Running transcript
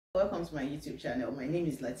Welcome to my YouTube channel. My name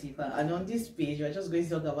is Latifa, and on this page we're just going to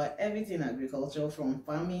talk about everything agriculture, from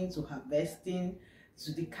farming to harvesting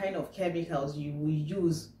to the kind of chemicals you will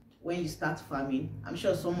use when you start farming. I'm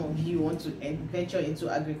sure some of you want to venture into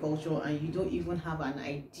agriculture and you don't even have an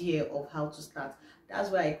idea of how to start. That's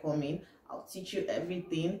where I come in. I'll teach you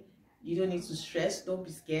everything. You don't need to stress, don't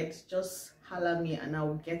be scared, just holler me and I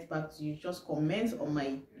will get back to you. Just comment on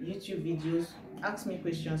my YouTube videos, ask me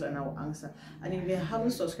questions and I will answer. And if you haven't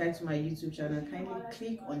subscribed to my YouTube channel, kindly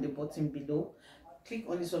click on the button below, click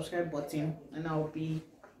on the subscribe button, and I'll be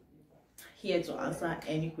here to answer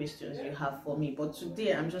any questions you have for me. But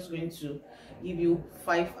today I'm just going to give you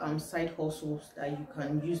 5 side hustles that you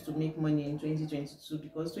can use to make money in 2022,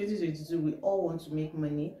 because 2022 we all want to make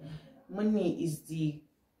money. Money is a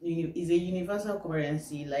universal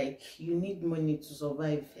currency. Like, you need money to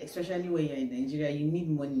survive, especially when you're in Nigeria. You need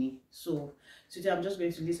money. So today I'm just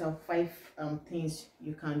going to list out 5 things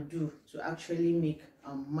you can do to actually make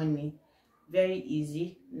money. Very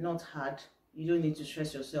easy, not hard. You don't need to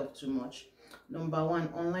stress yourself too much. Number 1,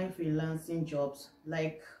 online freelancing jobs.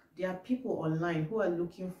 Like, there are people online who are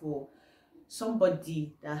looking for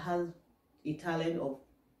somebody that has a talent of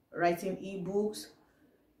writing ebooks,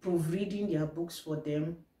 proofreading their books for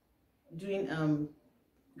them, doing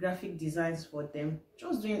graphic designs for them,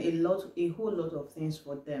 just doing a whole lot of things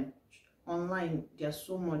for them. Online, there's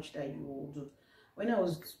so much that you will do. When I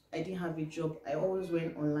didn't have a job, I always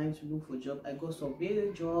went online to look for jobs. I got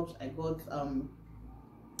surveyor jobs, I got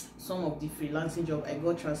some of the freelancing job, I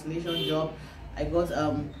got translation job, I got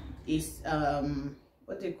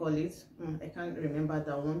what they call it, I can't remember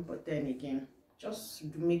that one. But then again, just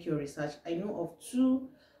make your research. I know of 2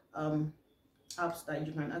 apps that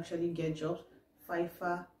you can actually get jobs: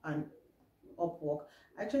 Fiverr and Upwork.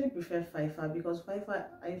 I actually prefer Fiverr because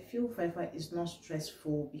I feel Fiverr is not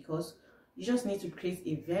stressful, because you just need to create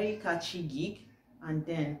a very catchy gig and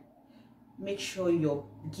then make sure your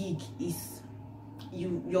gig is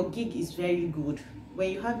very good. When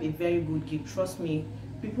you have a very good gig, trust me,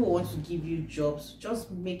 people want to give you jobs. Just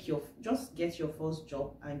get your first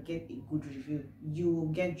job and get a good review. You will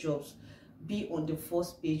get jobs. Be on the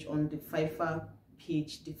first page on the Fiverr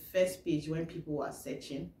page, the first page when people are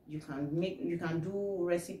searching. You can do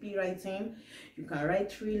recipe writing, you can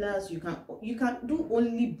write thrillers, you can do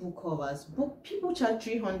only book covers. People charge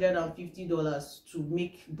 $350 to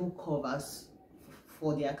make book covers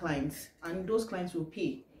for their clients, and those clients will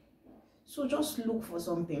pay. So just look for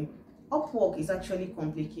something. Upwork is actually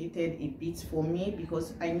complicated a bit for me,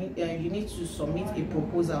 because you need to submit a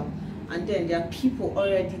proposal and then there are people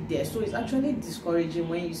already there. So it's actually discouraging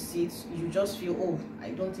when you see it. You just feel, oh, I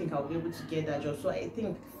don't think I'll be able to get that job. So I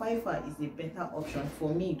think Fiverr is a better option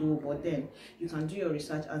for me though. But then you can do your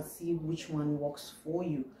research and see which one works for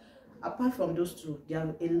you. Apart from those 2, there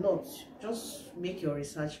are a lot. Just make your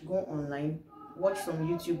research, go online, watch some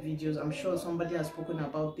YouTube videos. I'm sure somebody has spoken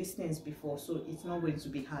about these things before, so it's not going to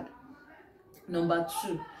be hard. Number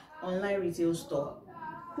 2, online retail store.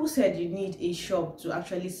 Who said you need a shop to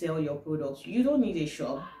actually sell your products? You don't need a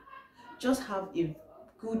shop. Just have a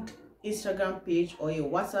good Instagram page or a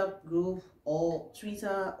WhatsApp group or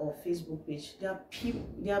Twitter or Facebook page. There are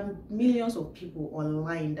millions of people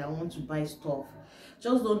online that want to buy stuff.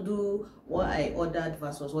 Just don't do what I ordered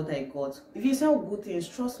versus what I got. If you sell good things,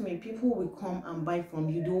 trust me, people will come and buy from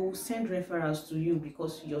you. They will send referrals to you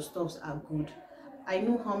because your stuffs are good. I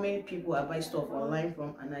know how many people I buy stuff online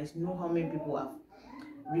from, and I know how many people I've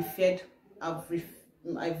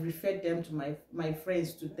referred them to my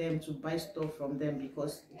friends to them to buy stuff from them,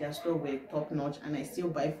 because their stuff were top notch and I still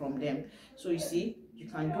buy from them. So you see, you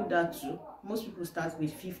can do that too. Most people start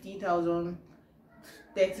with 50,000,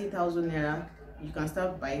 30,000 naira. You can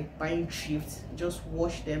start by buying thrifts, just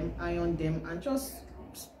wash them, iron them, and just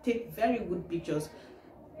take very good pictures.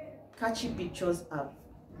 Catchy pictures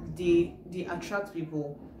they attract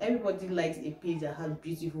people. Everybody likes a page that has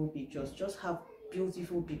beautiful pictures. Just have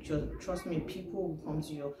beautiful pictures. Trust me, people will come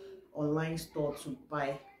to your online store to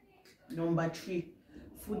buy. Number 3,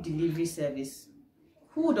 food delivery service.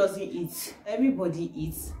 Who doesn't eat? Everybody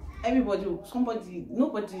eats. Nobody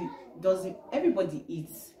doesn't. Everybody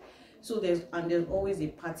eats. So there's always a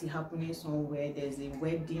party happening somewhere. There's a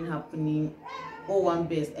wedding happening.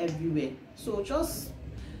 O1 everywhere. So just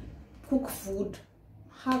cook food.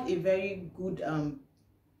 Have a very good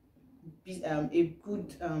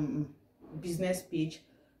business page.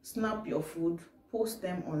 Snap your food, post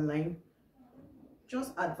them online.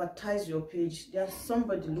 Just advertise your page. There's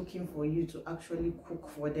somebody looking for you to actually cook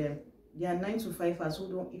for them. There are 9-to-5ers who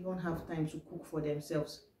don't even have time to cook for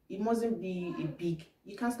themselves. It mustn't be a big.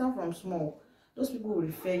 You can start from small. Those people will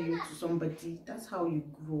refer you to somebody. That's how you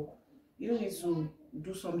grow. You don't need to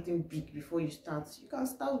do something big before you start. You can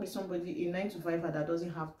start with somebody, a 9 to 5 that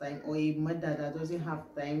doesn't have time, or a mother that doesn't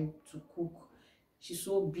have time to cook. She's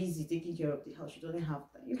so busy taking care of the house, she doesn't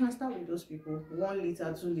have time. You can start with those people. 1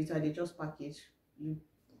 liter, 2 liter, they just package you,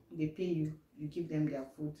 they pay you, you give them their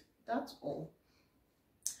food. That's all.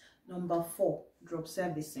 Number 4, drop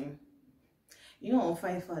servicing. You know, on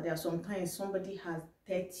Fiverr, there are sometimes somebody has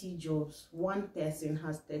 30 jobs. One person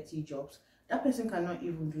has 30 jobs. That person cannot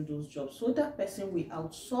even do those jobs. So that person will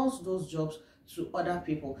outsource those jobs to other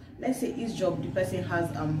people. Let's say each job, the person has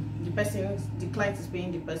the client is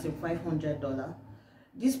paying the person $500.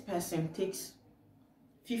 This person takes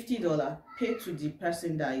 $50, pay to the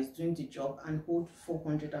person that is doing the job, and hold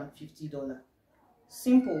 $450.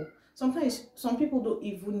 Simple. Sometimes some people don't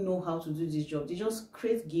even know how to do this job. They just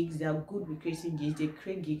create gigs. They are good with creating gigs. They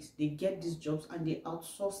create gigs, they get these jobs, and they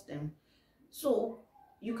outsource them. So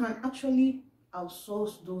you can actually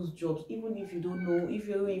outsource those jobs, even if you don't know, if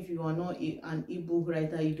you are not an ebook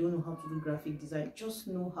writer, you don't know how to do graphic design. Just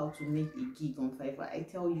know how to make a gig on Fiverr. I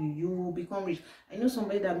tell you, you will become rich. I know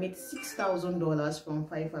somebody that made $6,000 from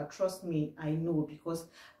Fiverr. Trust me, I know, because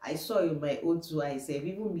I saw it with my own two eyes.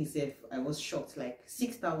 Even myself, I was shocked. Like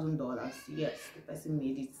 $6,000. Yes, the person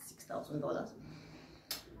made it $6,000.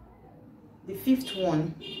 The 5th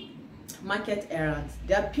one, market errands.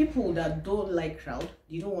 There are people that don't like crowd.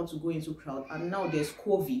 They don't want to go into crowd, and now there's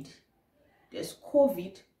COVID.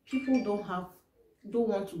 People don't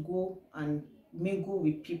want to go and mingle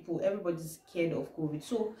with people. Everybody's scared of COVID.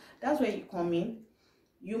 So that's where you come in.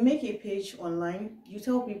 You make a page online. You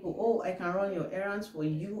tell people, oh, I can run your errands for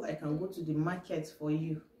you. I can go to the market for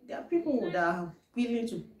you. There are people that are willing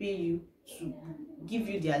to pay you to give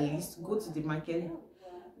you their list, go to the market,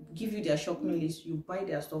 give you their shopping list, you buy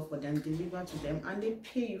their stuff for them, deliver to them, and they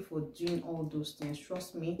pay you for doing all those things.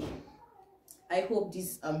 Trust me. I hope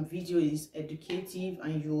this video is educative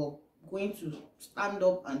and you're going to stand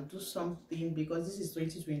up and do something, because this is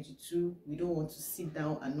 2022. We don't want to sit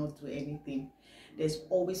down and not do anything. There's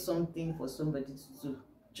always something for somebody to do.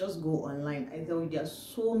 Just go online. I tell you, there are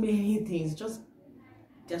so many things.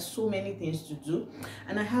 There's so many things to do.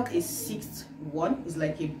 And I have a 6th one. It's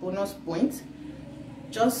like a bonus point.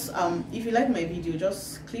 Just if you like my video,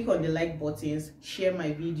 just click on the like buttons, share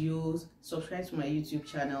my videos, subscribe to my YouTube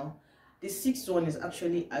channel. The 6th one is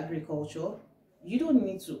actually agriculture. You don't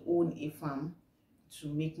need to own a farm to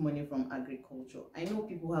make money from agriculture. I know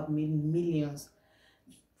people have made millions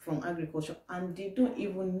from agriculture and they don't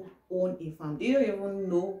even own a farm. They don't even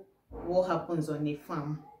know what happens on a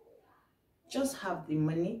farm. Just have the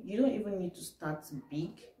money. You don't even need to start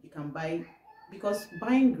big. You can buy, because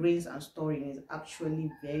buying grains and storing is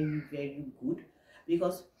actually very, very good.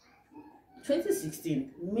 Because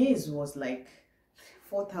 2016 maize was like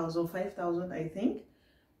 4,000, 5,000, I think,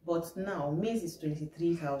 but now maize is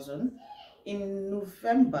 23,000. In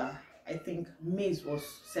November, I think maize was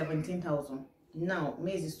 17,000. Now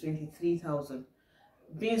maize is 23,000.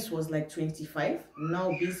 Beans was like 25. Now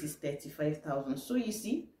beans is 35,000. So you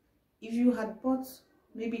see, if you had bought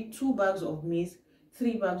maybe 2 bags of maize,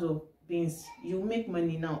 3 bags of beans, you make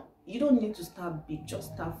money now. You don't need to start big.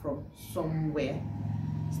 Just start from somewhere.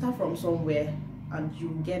 Start from somewhere and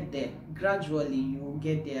you get there. Gradually you will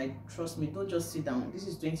get there. Trust me, don't just sit down. This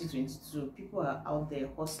is 2022. People are out there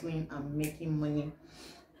hustling and making money.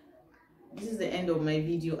 This is the end of my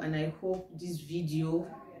video, and I hope this video,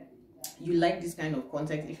 you like this kind of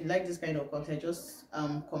content. If you like this kind of content, just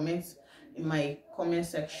comment in my comment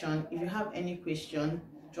section. If you have any question,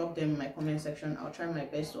 drop them in my comment section. I'll try my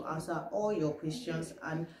best to answer all your questions,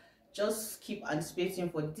 and just keep anticipating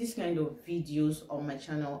for this kind of videos on my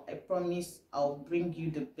channel. I promise I'll bring you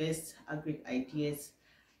the best agri ideas.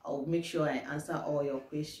 I'll make sure I answer all your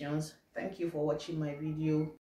questions. Thank you for watching my video.